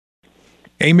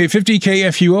AM850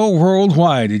 KFUO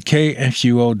worldwide at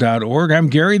kfuo.org. I'm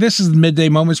Gary. This is the Midday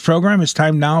Moments program. It's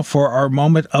time now for our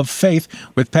moment of faith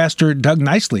with Pastor Doug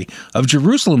Nicely of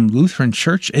Jerusalem Lutheran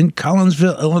Church in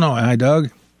Collinsville, Illinois. Hi, Doug.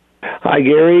 Hi,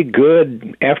 Gary.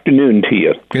 Good afternoon to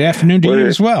you. Good afternoon to you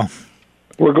as well.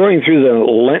 We're going through the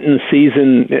Lenten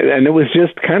season, and it was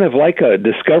just kind of like a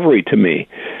discovery to me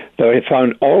that I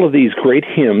found all of these great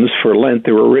hymns for Lent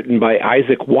that were written by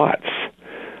Isaac Watts,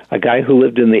 a guy who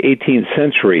lived in the 18th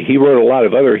century. He wrote a lot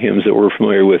of other hymns that we're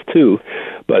familiar with too,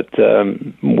 but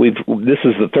this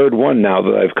is the third one now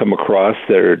that I've come across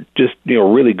that are just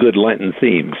really good Lenten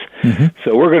themes. Mm-hmm.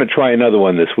 So we're going to try another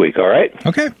one this week. All right?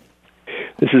 Okay.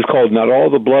 This is called "Not All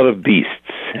the Blood of Beasts,"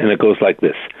 and it goes like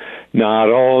this. Not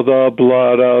all the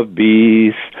blood of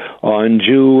beasts on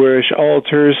Jewish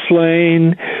altars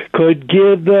slain could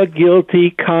give the guilty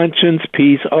conscience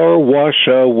peace or wash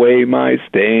away my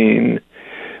stain.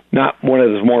 Not one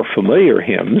of the more familiar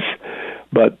hymns,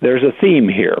 but there's a theme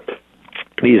here.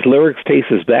 These lyrics take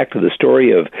us back to the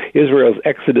story of Israel's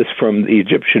exodus from the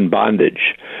Egyptian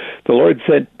bondage. The Lord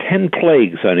sent 10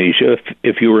 plagues on Egypt,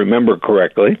 if you remember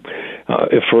correctly,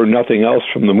 if for nothing else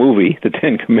from the movie, The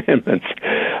 10 Commandments,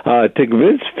 to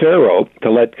convince Pharaoh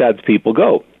to let God's people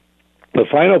go. The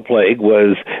final plague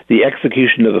was the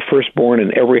execution of the firstborn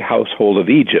in every household of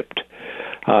Egypt.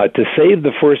 To save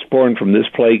the firstborn from this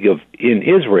plague in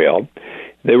Israel,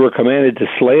 they were commanded to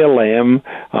slay a lamb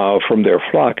from their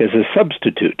flock as a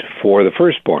substitute for the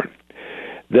firstborn.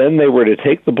 Then they were to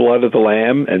take the blood of the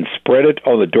lamb and spread it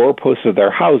on the doorposts of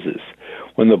their houses.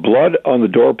 When the blood on the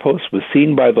doorposts was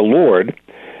seen by the Lord,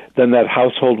 then that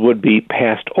household would be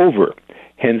passed over,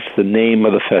 hence the name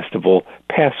of the festival,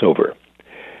 Passover.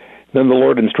 Then the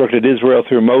Lord instructed Israel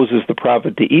through Moses the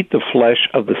prophet to eat the flesh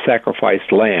of the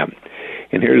sacrificed lamb.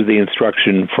 And here's the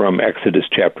instruction from Exodus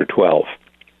chapter 12.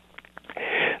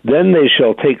 Then they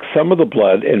shall take some of the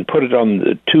blood and put it on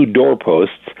the 2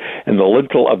 doorposts and the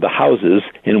lintel of the houses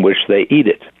in which they eat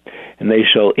it. And they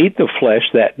shall eat the flesh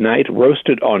that night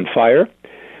roasted on fire.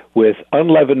 With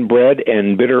unleavened bread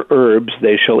and bitter herbs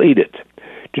they shall eat it.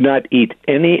 Do not eat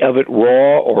any of it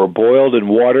raw or boiled in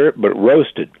water, but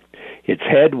roasted, its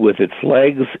head with its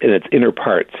legs and its inner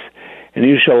parts. And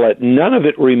you shall let none of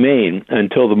it remain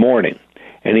until the morning.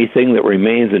 Anything that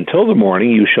remains until the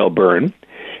morning you shall burn.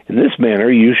 In this manner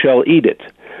you shall eat it,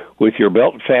 with your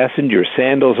belt fastened, your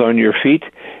sandals on your feet,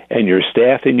 and your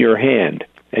staff in your hand,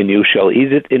 and you shall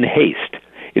eat it in haste.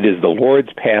 It is the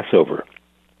Lord's Passover.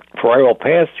 For I will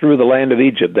pass through the land of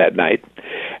Egypt that night,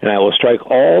 and I will strike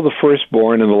all the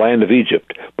firstborn in the land of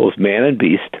Egypt, both man and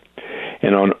beast,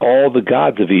 and on all the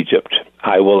gods of Egypt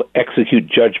I will execute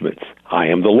judgments. I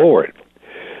am the Lord.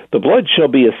 The blood shall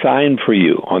be a sign for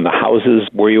you on the houses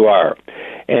where you are.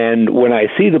 And when I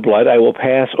see the blood, I will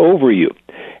pass over you,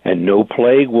 and no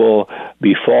plague will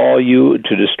befall you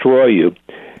to destroy you,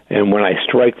 and when I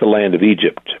strike the land of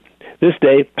Egypt. This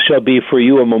day shall be for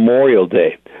you a memorial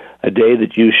day, a day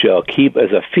that you shall keep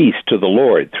as a feast to the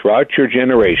Lord throughout your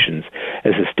generations,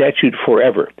 as a statute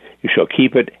forever. You shall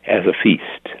keep it as a feast.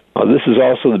 Now, this is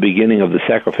also the beginning of the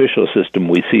sacrificial system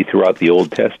we see throughout the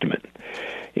Old Testament.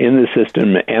 In the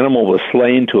system, an animal was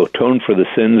slain to atone for the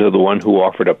sins of the one who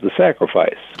offered up the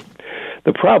sacrifice.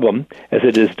 The problem, as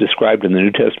it is described in the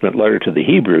New Testament letter to the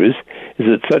Hebrews, is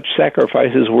that such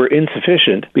sacrifices were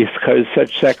insufficient because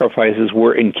such sacrifices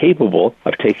were incapable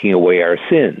of taking away our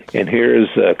sin. And here's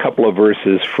a couple of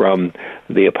verses from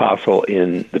the apostle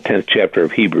in the 10th chapter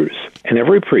of Hebrews. And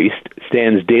every priest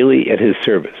stands daily at his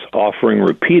service, offering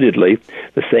repeatedly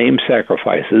the same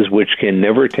sacrifices which can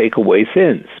never take away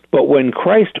sins. But when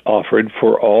Christ offered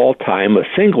for all time a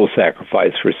single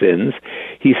sacrifice for sins,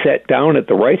 he sat down at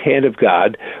the right hand of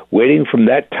God, waiting from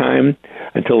that time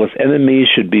until his enemies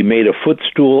should be made a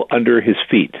footstool under his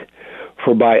feet.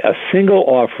 For by a single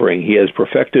offering he has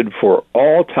perfected for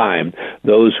all time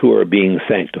those who are being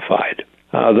sanctified.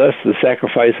 Thus the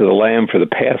sacrifice of the lamb for the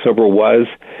Passover was,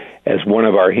 as one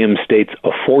of our hymns states,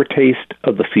 a foretaste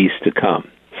of the feast to come.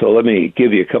 So let me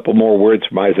give you a couple more words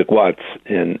from Isaac Watts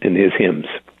in his hymns.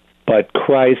 But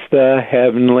Christ the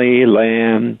heavenly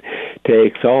Lamb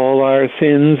takes all our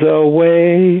sins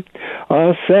away,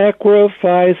 a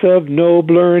sacrifice of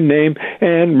nobler name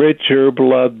and richer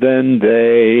blood than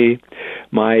they.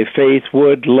 My faith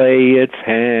would lay its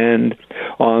hand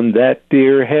on that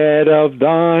dear head of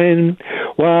thine,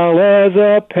 while as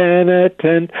a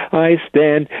penitent I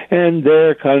stand and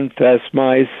there confess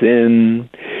my sin.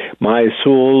 My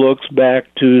soul looks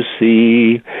back to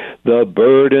see the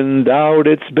burden thou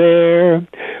didst bear,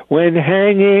 when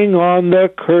hanging on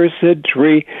the cursed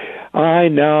tree, I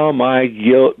now my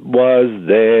guilt was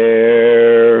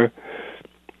there.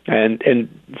 And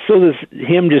so this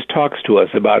hymn just talks to us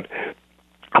about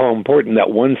how important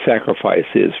that one sacrifice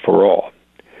is for all.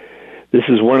 This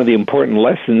is one of the important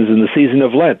lessons in the season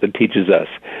of Lent that teaches us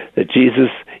that Jesus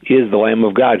is the Lamb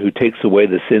of God who takes away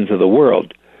the sins of the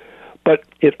world. But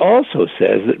it also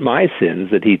says that my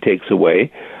sins that he takes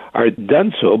away are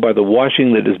done so by the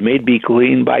washing that is made me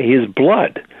clean by his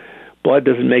blood. Blood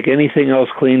doesn't make anything else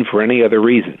clean for any other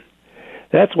reason.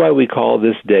 That's why we call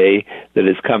this day that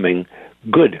is coming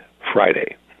Good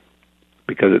Friday,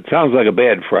 because it sounds like a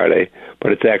bad Friday,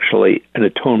 but it's actually an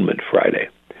atonement Friday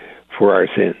for our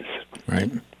sins. Right.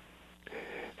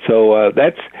 So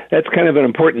that's kind of an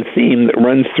important theme that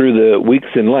runs through the weeks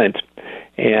in Lent,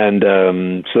 and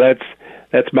so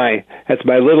that's my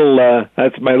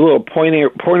little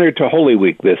pointer to Holy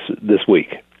Week this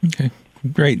week. Okay,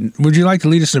 great. Would you like to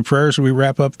lead us in prayer as we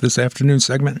wrap up this afternoon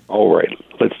segment? All right,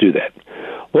 let's do that.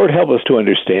 Lord, help us to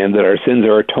understand that our sins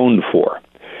are atoned for.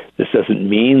 This doesn't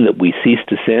mean that we cease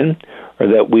to sin or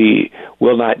that we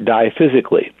will not die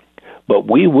physically,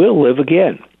 but we will live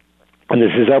again. And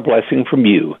this is our blessing from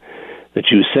you,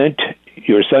 that you sent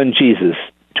your Son Jesus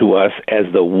to us as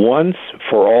the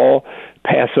once-for-all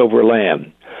Passover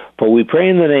Lamb. For we pray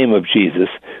in the name of Jesus,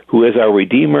 who is our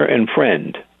Redeemer and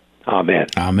friend. Amen.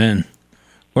 Amen.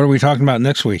 What are we talking about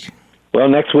next week? Well,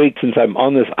 next week, since I'm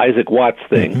on this Isaac Watts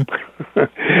thing,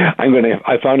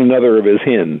 I found another of his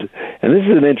hymns, and this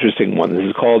is an interesting one. This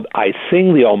is called "I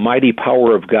Sing the Almighty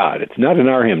Power of God." It's not in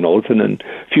our hymnal; it's in a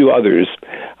few others.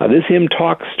 This hymn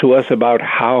talks to us about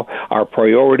how our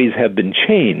priorities have been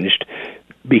changed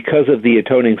because of the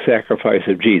atoning sacrifice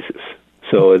of Jesus.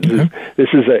 So this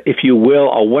is a, if you will,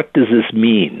 a what does this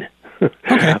mean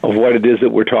of what it is that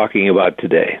we're talking about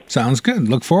today. Sounds good.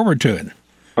 Look forward to it.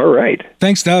 All right.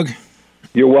 Thanks, Doug.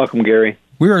 You're welcome, Gary.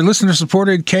 We are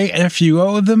listener-supported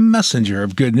KFUO, the messenger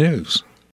of good news.